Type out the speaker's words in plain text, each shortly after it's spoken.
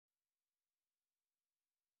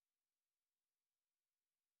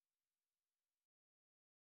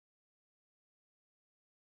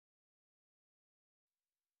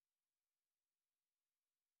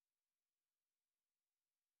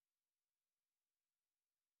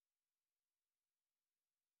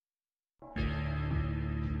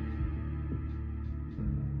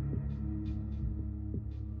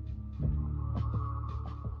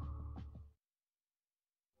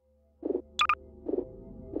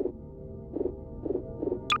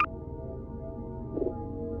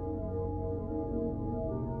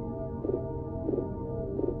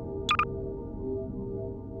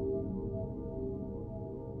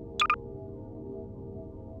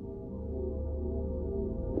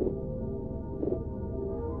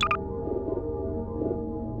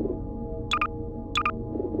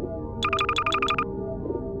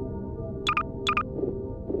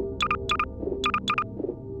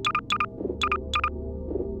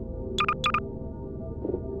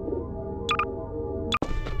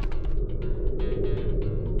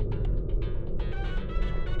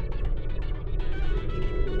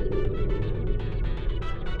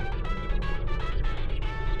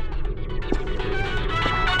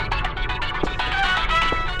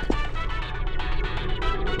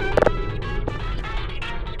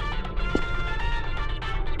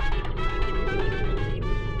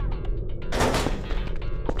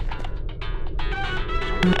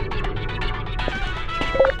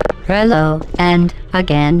Hello, and,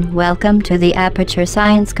 again, welcome to the Aperture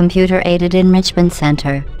Science Computer-Aided Enrichment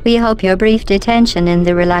Center. We hope your brief detention in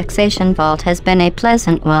the relaxation vault has been a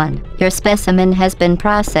pleasant one. Your specimen has been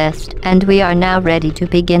processed, and we are now ready to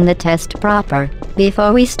begin the test proper.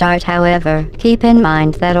 Before we start, however, keep in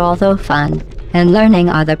mind that although fun and learning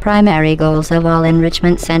are the primary goals of all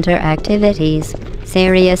enrichment center activities,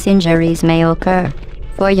 serious injuries may occur.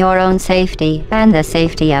 For your own safety and the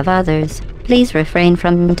safety of others, please refrain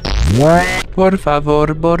from Por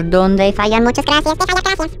favor, por Donde fallan. Muchas gracias. Déjala,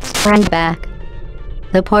 gracias. and back.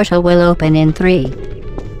 The portal will open in 3,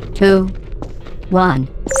 2, 1.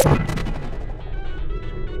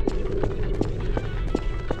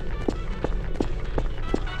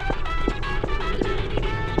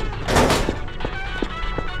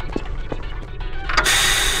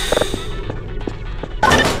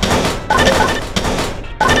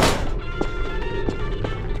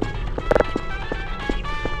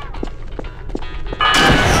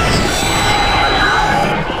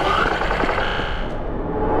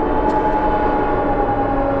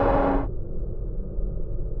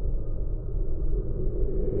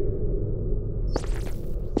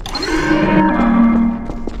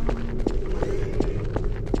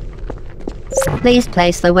 Please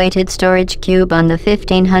place the weighted storage cube on the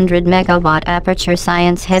 1500 megawatt Aperture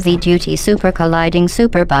Science Heavy Duty Super Colliding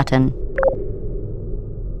Super button.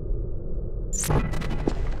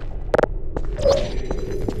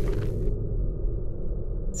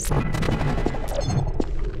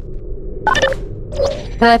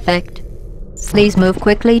 Perfect. Please move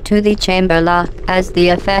quickly to the chamber lock, as the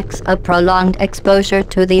effects of prolonged exposure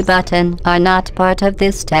to the button are not part of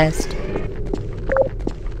this test.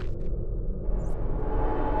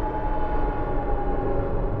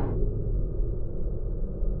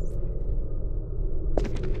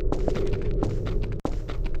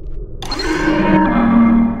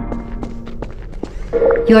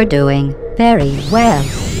 You're doing very well.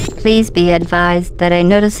 Please be advised that a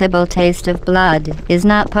noticeable taste of blood is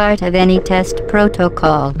not part of any test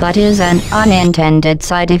protocol, but is an unintended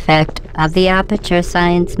side effect of the Aperture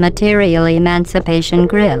Science Material Emancipation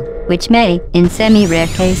Grill, which may, in semi-rare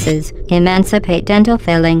cases, emancipate dental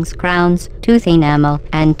fillings, crowns, tooth enamel,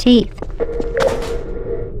 and teeth.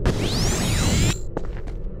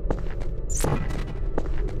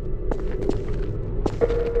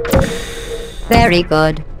 Very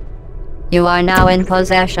good. You are now in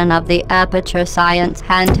possession of the Aperture Science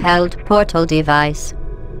handheld portal device.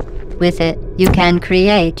 With it, you can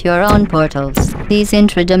create your own portals. These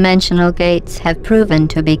intradimensional gates have proven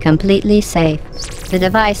to be completely safe. The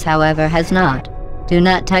device, however, has not. Do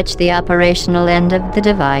not touch the operational end of the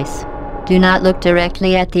device. Do not look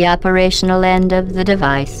directly at the operational end of the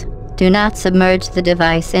device. Do not submerge the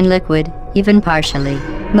device in liquid, even partially.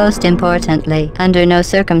 Most importantly, under no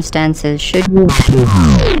circumstances should you.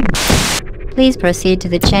 Please proceed to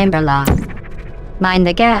the chamber lock. Mind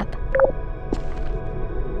the gap.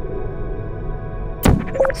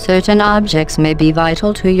 Certain objects may be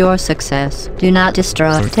vital to your success. Do not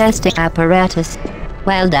destroy testing apparatus.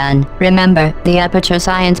 Well done. Remember, the Aperture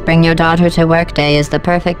Science Bring Your Daughter to Work Day is the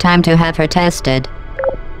perfect time to have her tested.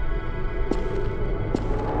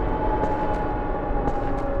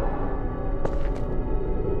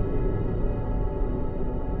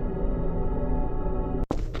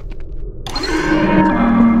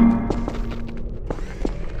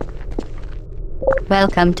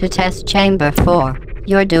 Welcome to Test Chamber 4.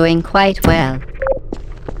 You're doing quite well.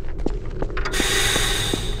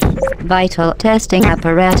 Vital testing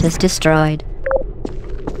apparatus destroyed.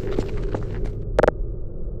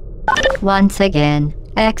 Once again,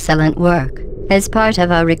 excellent work. As part of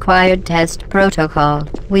our required test protocol,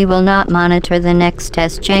 we will not monitor the next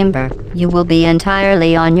test chamber. You will be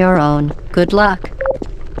entirely on your own. Good luck.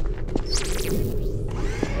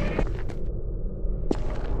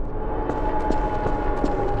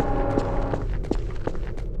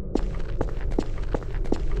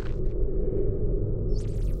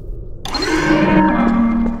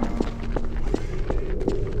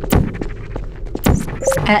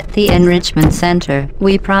 At the Enrichment Center,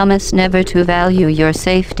 we promise never to value your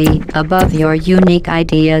safety above your unique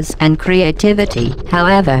ideas and creativity.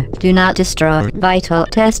 However, do not destroy vital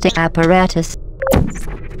testing apparatus.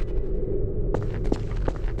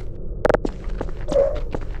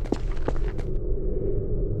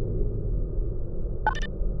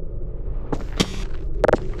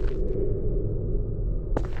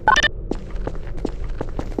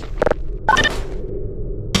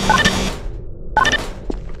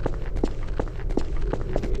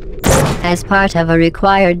 As part of a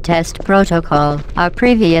required test protocol, our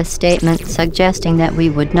previous statement suggesting that we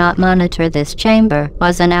would not monitor this chamber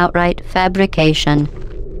was an outright fabrication.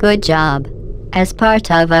 Good job. As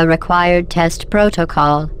part of a required test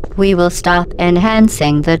protocol, we will stop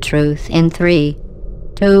enhancing the truth in 3,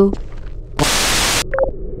 2,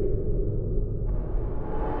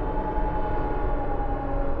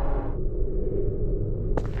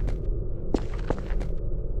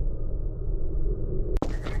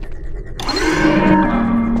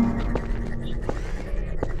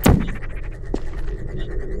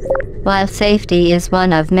 While safety is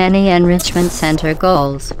one of many Enrichment Center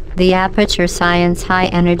goals, the Aperture Science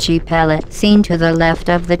high-energy pellet seen to the left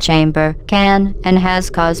of the chamber can and has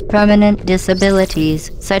caused permanent disabilities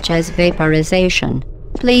such as vaporization.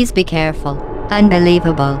 Please be careful.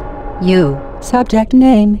 Unbelievable. You Subject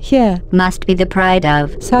name here. must be the pride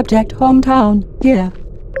of. Subject hometown here.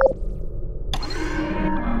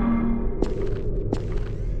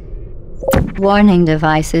 Warning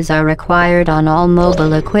devices are required on all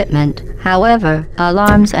mobile equipment. However,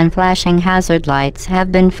 alarms and flashing hazard lights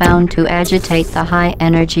have been found to agitate the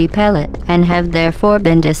high-energy pellet and have therefore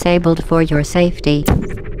been disabled for your safety.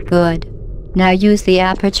 Good. Now use the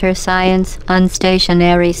Aperture Science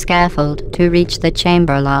unstationary scaffold to reach the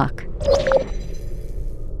chamber lock.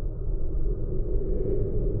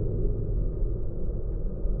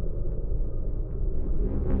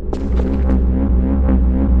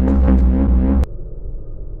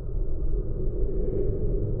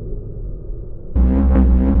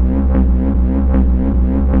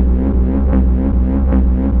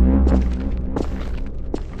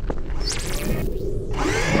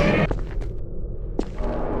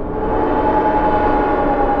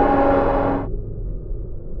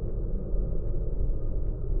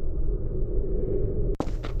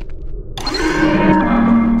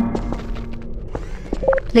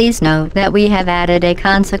 Please note that we have added a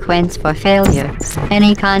consequence for failure.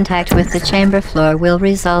 Any contact with the chamber floor will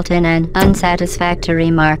result in an unsatisfactory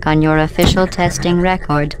mark on your official testing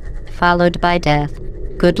record, followed by death.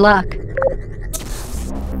 Good luck.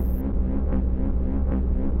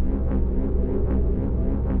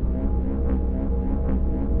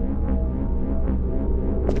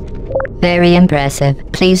 Very impressive.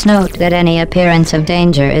 Please note that any appearance of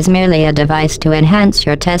danger is merely a device to enhance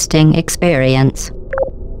your testing experience.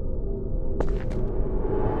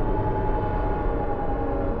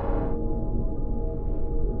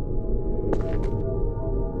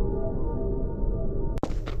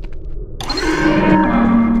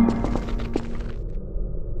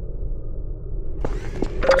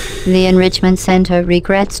 The Enrichment Center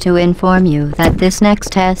regrets to inform you that this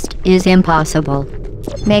next test is impossible.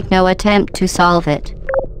 Make no attempt to solve it.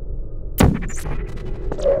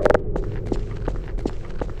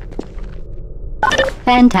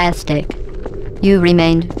 Fantastic. You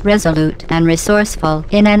remained resolute and resourceful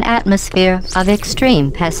in an atmosphere of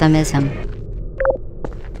extreme pessimism.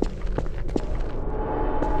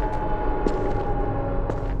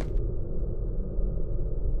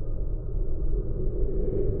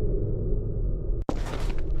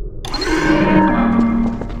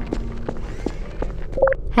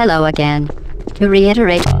 Hello again. To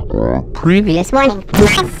reiterate Previous warning.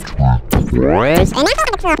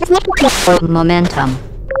 momentum.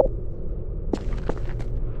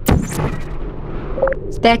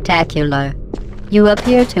 Spectacular. You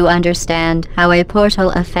appear to understand how a portal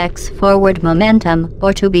affects forward momentum,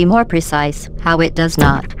 or to be more precise, how it does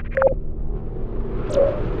not.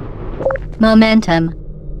 Momentum,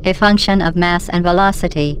 a function of mass and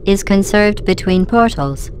velocity, is conserved between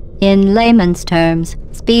portals. In layman's terms,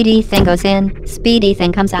 speedy thing goes in, speedy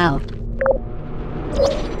thing comes out.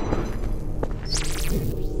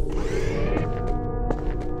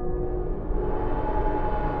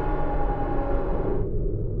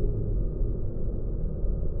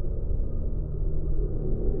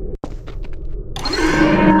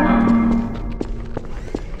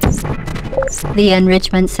 The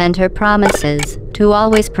Enrichment Center promises to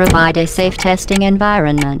always provide a safe testing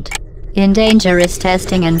environment. In dangerous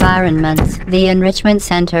testing environments, the Enrichment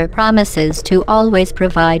Center promises to always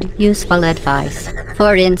provide useful advice.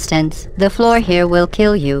 For instance, the floor here will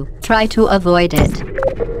kill you. Try to avoid it.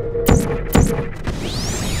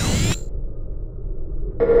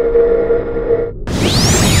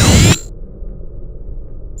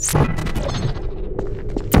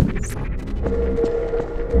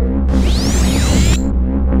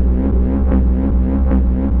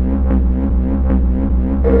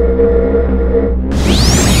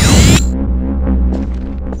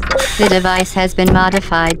 The device has been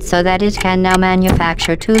modified so that it can now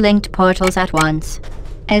manufacture two linked portals at once.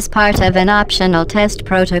 As part of an optional test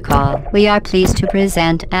protocol, we are pleased to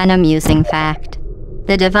present an amusing fact.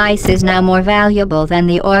 The device is now more valuable than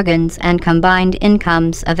the organs and combined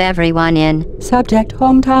incomes of everyone in Subject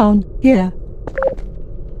hometown, here.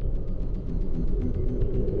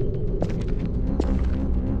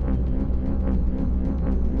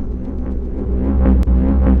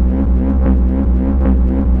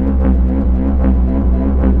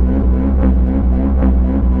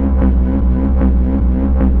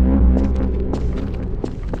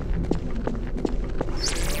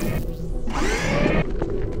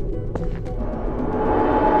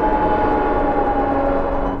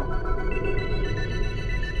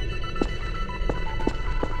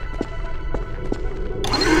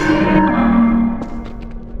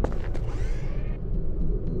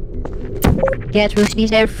 Get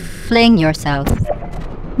MiSTer, fling yourself.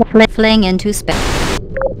 Fling into space.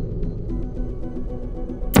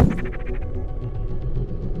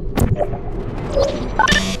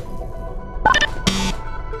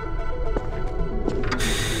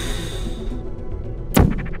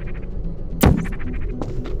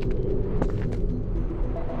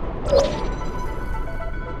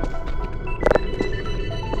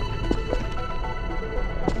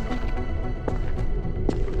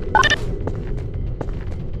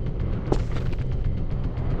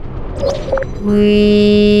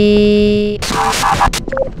 We...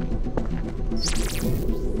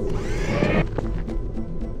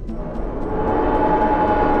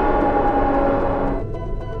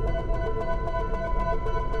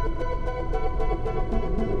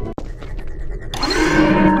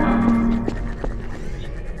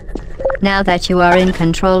 Now that you are in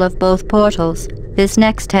control of both portals, this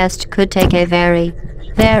next test could take a very,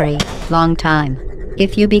 very long time.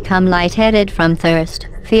 If you become lightheaded from thirst,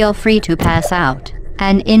 feel free to pass out.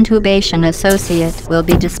 An intubation associate will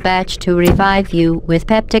be dispatched to revive you with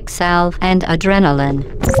peptic salve and adrenaline.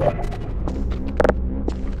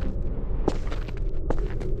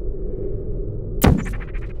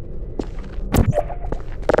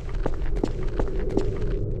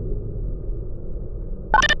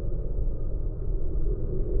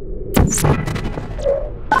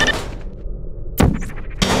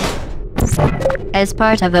 As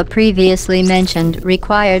part of a previously mentioned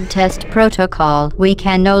required test protocol, we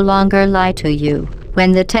can no longer lie to you.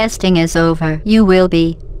 When the testing is over, you will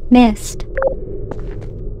be missed.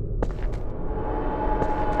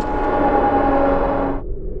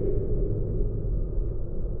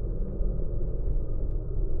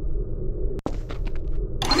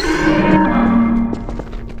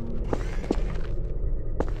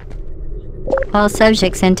 All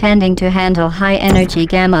subjects intending to handle high-energy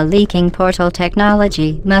gamma-leaking portal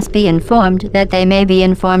technology must be informed that they may be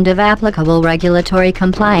informed of applicable regulatory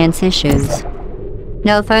compliance issues.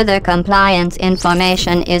 No further compliance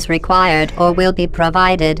information is required or will be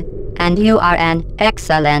provided, and you are an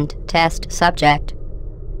excellent test subject.